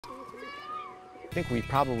I think we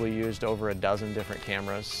probably used over a dozen different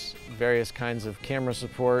cameras, various kinds of camera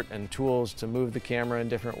support and tools to move the camera in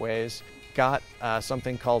different ways. Got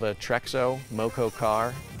something called a Trexo Moco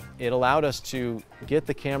car. It allowed us to get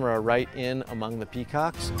the camera right in among the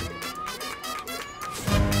peacocks.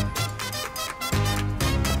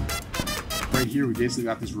 Right here we basically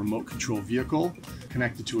got this remote control vehicle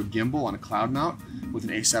connected to a gimbal on a cloud mount with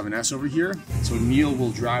an A7S over here. So Neil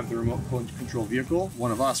will drive the remote control vehicle.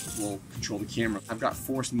 One of us will control the camera. I've got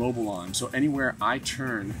forced mobile on, so anywhere I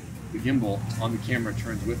turn, the gimbal on the camera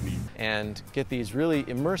turns with me. And get these really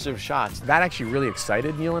immersive shots. That actually really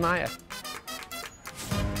excited Neil and I.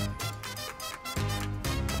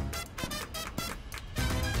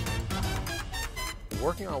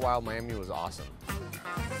 Working on Wild Miami was awesome.